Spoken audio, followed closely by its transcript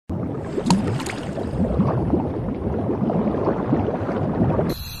Wow!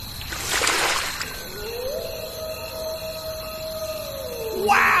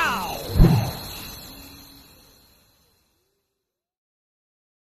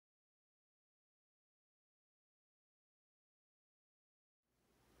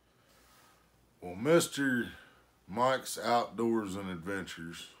 Well, Mr. Mike's Outdoors and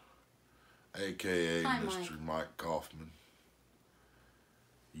Adventures, aka Hi, Mr. Mike Kaufman,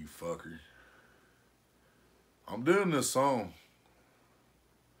 you fucker. I'm doing this song.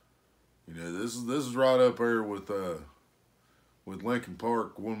 You know, this is right up there with Linkin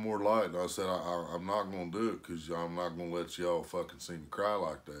Park, One More Light. And I said I'm not gonna do it because I'm not gonna let y'all fucking see me cry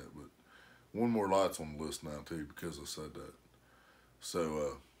like that. But One More Light's on the list now too because I said that.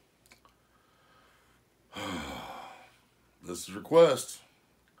 So this is a request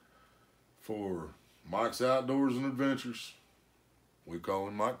for Mike's Outdoors and Adventures. We call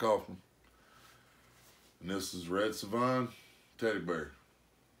him Mike Kaufman. And this is Red Sovine, Teddy Bear.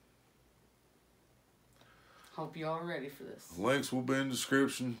 Hope you all ready for this. Links will be in the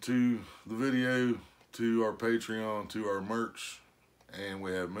description to the video, to our Patreon, to our merch. And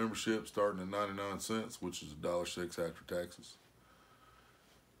we have membership starting at 99 cents, which is $1.06 after taxes.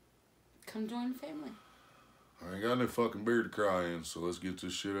 Come join the family. I ain't got no fucking beer to cry in, so let's get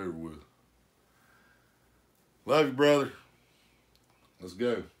this shit over with. Love you, brother. Let's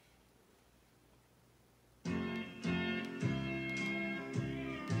go.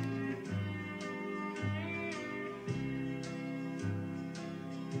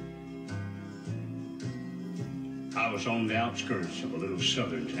 I was on the outskirts of a little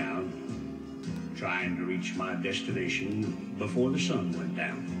southern town, trying to reach my destination before the sun went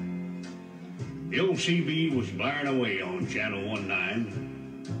down. The old CB was blaring away on channel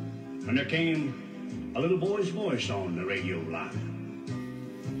 19, and there came a little boy's voice on the radio line.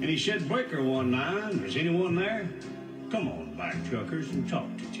 And he said, "Breaker 19, is anyone there? Come on back, truckers, and talk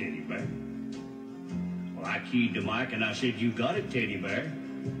to Teddy Bear." Well, I keyed the mic and I said, "You got it, Teddy Bear."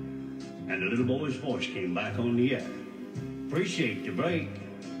 And the little boy's voice came back on the air. "Appreciate the break.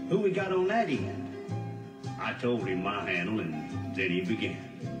 Who we got on that end?" I told him my handle, and then he began.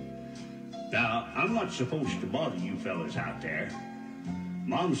 "Now, I'm not supposed to bother you fellas out there.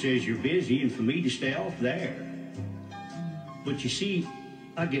 Mom says you're busy and for me to stay off there. But you see,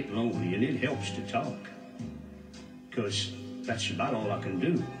 I get lonely and it helps to talk. 'Cause that's about all I can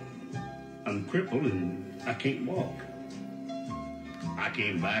do. I'm crippled and I can't walk." I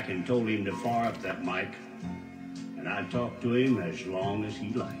came back and told him to fire up that mic, and I'd talk to him as long as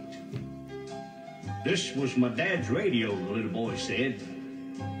he liked. "This was my dad's radio," the little boy said.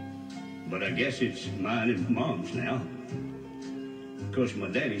 "But I guess it's mine and Mom's now, 'cause my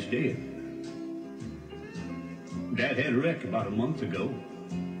daddy's dead. Dad had a wreck about a month ago.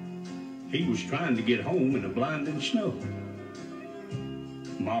 He was trying to get home in the blinding snow.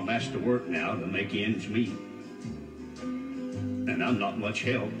 Mom has to work now to make ends meet. And I'm not much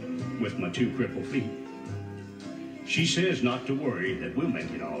help with my 2 crippled feet. She says not to worry, that we'll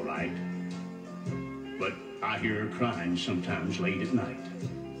make it all right. But I hear her crying sometimes late at night.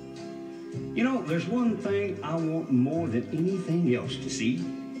 You know, there's one thing I want more than anything else to see.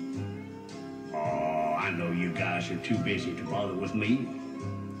 Oh, I know you guys are too busy to bother with me.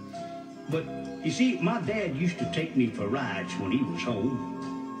 But, you see, my dad used to take me for rides when he was home.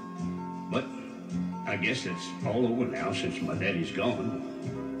 But I guess it's all over now since my daddy's gone.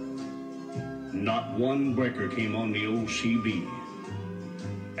 Not one breaker came on the old CB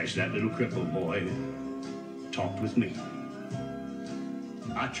as that little crippled boy talked with me.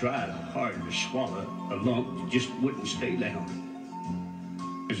 I tried hard to swallow a lump that just wouldn't stay down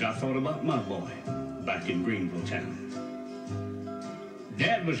as I thought about my boy back in Greenville town.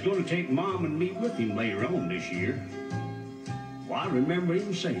 Dad was going to take Mom and me with him later on this year. Well, I remember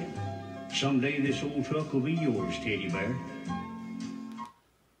him saying, "Someday this old truck will be yours, Teddy Bear."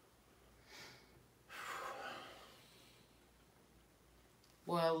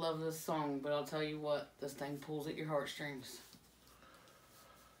 Boy, I love this song, but I'll tell you what, this thing pulls at your heartstrings.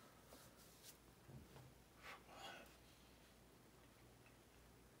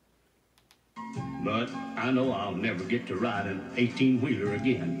 But I know I'll never get to ride an 18-wheeler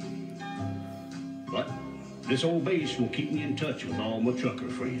again. But this old base will keep me in touch with all my trucker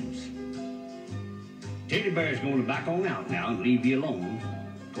friends. Teddy Bear's going to back on out now and leave you alone,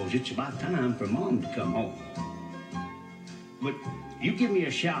 'cause it's about time for Mom to come home. But you give me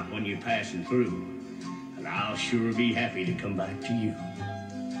a shout when you're passing through, and I'll sure be happy to come back to you.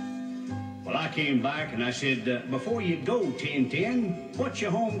 Well, I came back and I said, "Before you go, 1010, what's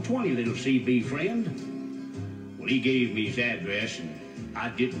your home 20, little CB friend?" Well, he gave me his address, and I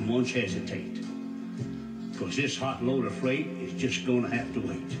didn't once hesitate. Because this hot load of freight is just gonna have to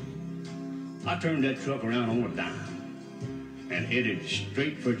wait. I turned that truck around on a dime and headed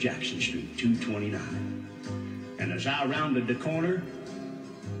straight for Jackson Street, 229. And as I rounded the corner,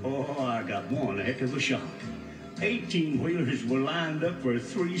 oh, I got one heck of a shock. 18-wheelers were lined up for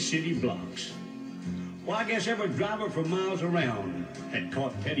 3 city blocks. Well, I guess every driver for miles around had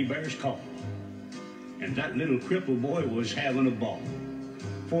caught Teddy Bear's call. And that little cripple boy was having a ball.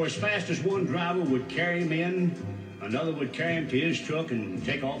 For as fast as one driver would carry him in, another would carry him to his truck and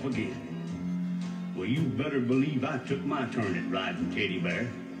take off again. Well, you better believe I took my turn at riding Teddy Bear.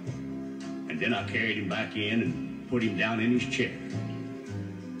 And then I carried him back in and put him down in his chair.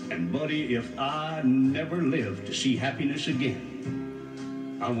 And buddy, if I never live to see happiness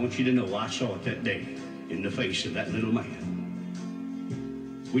again, I want you to know I saw it that day in the face of that little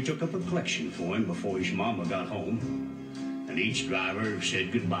man. We took up a collection for him before his mama got home. And each driver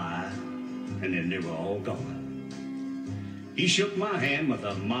said goodbye, and then they were all gone. He shook my hand with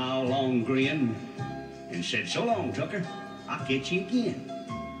a mile-long grin and said, "So long, Tucker. I'll catch you again."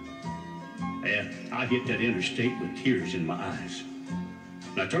 Yeah, I hit that interstate with tears in my eyes.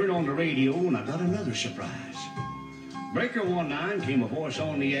 And I turned on the radio, and I got another surprise. Breaker 19 came a voice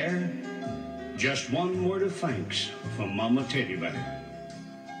on the air. Just one word of thanks from Mama Teddy Bear.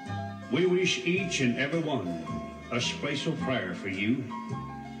 We wish each and every one a special prayer for you,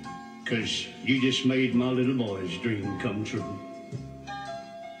 'cause you just made my little boy's dream come true.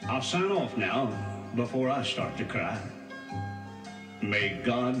 I'll sign off now before I start to cry. May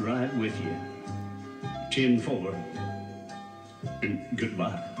God ride with you. 10-4, and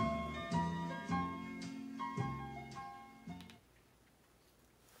goodbye.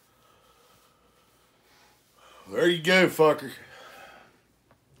 There you go, fucker.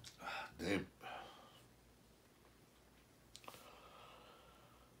 Damn.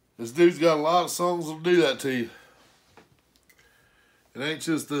 This dude's got a lot of songs that'll do that to you. It ain't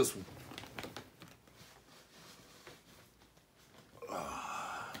just this one.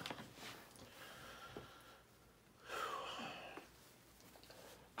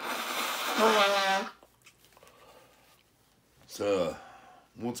 So,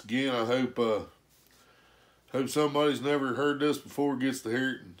 once again, I hope somebody's never heard this before gets to hear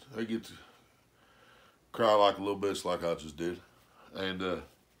it and they get to cry like a little bitch like I just did. And,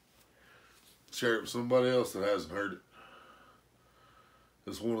 share it with somebody else that hasn't heard it.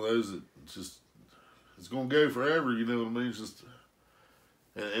 It's one of those that just, it's going to go forever, you know what I mean? It's just,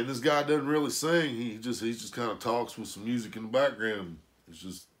 and this guy doesn't really sing. He just kind of talks with some music in the background. It's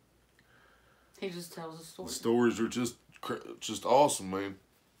just, he just tells a story. The stories are just awesome, man.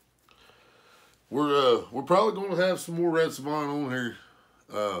 We're probably going to have some more Red Sovine on here.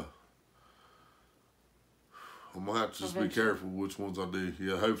 I'm going to have to just be careful which ones I do.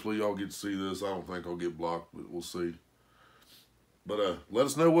 Yeah, hopefully y'all get to see this. I don't think I'll get blocked, but we'll see. But let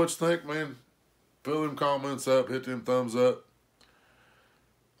us know what you think, man. Fill them comments up. Hit them thumbs up.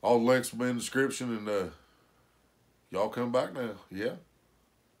 All the links will be in the description. And y'all come back now. Yeah.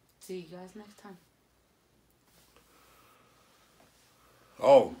 See you guys next time.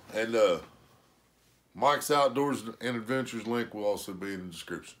 Oh, and Mike's Outdoors and Adventures link will also be in the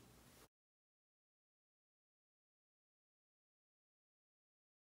description.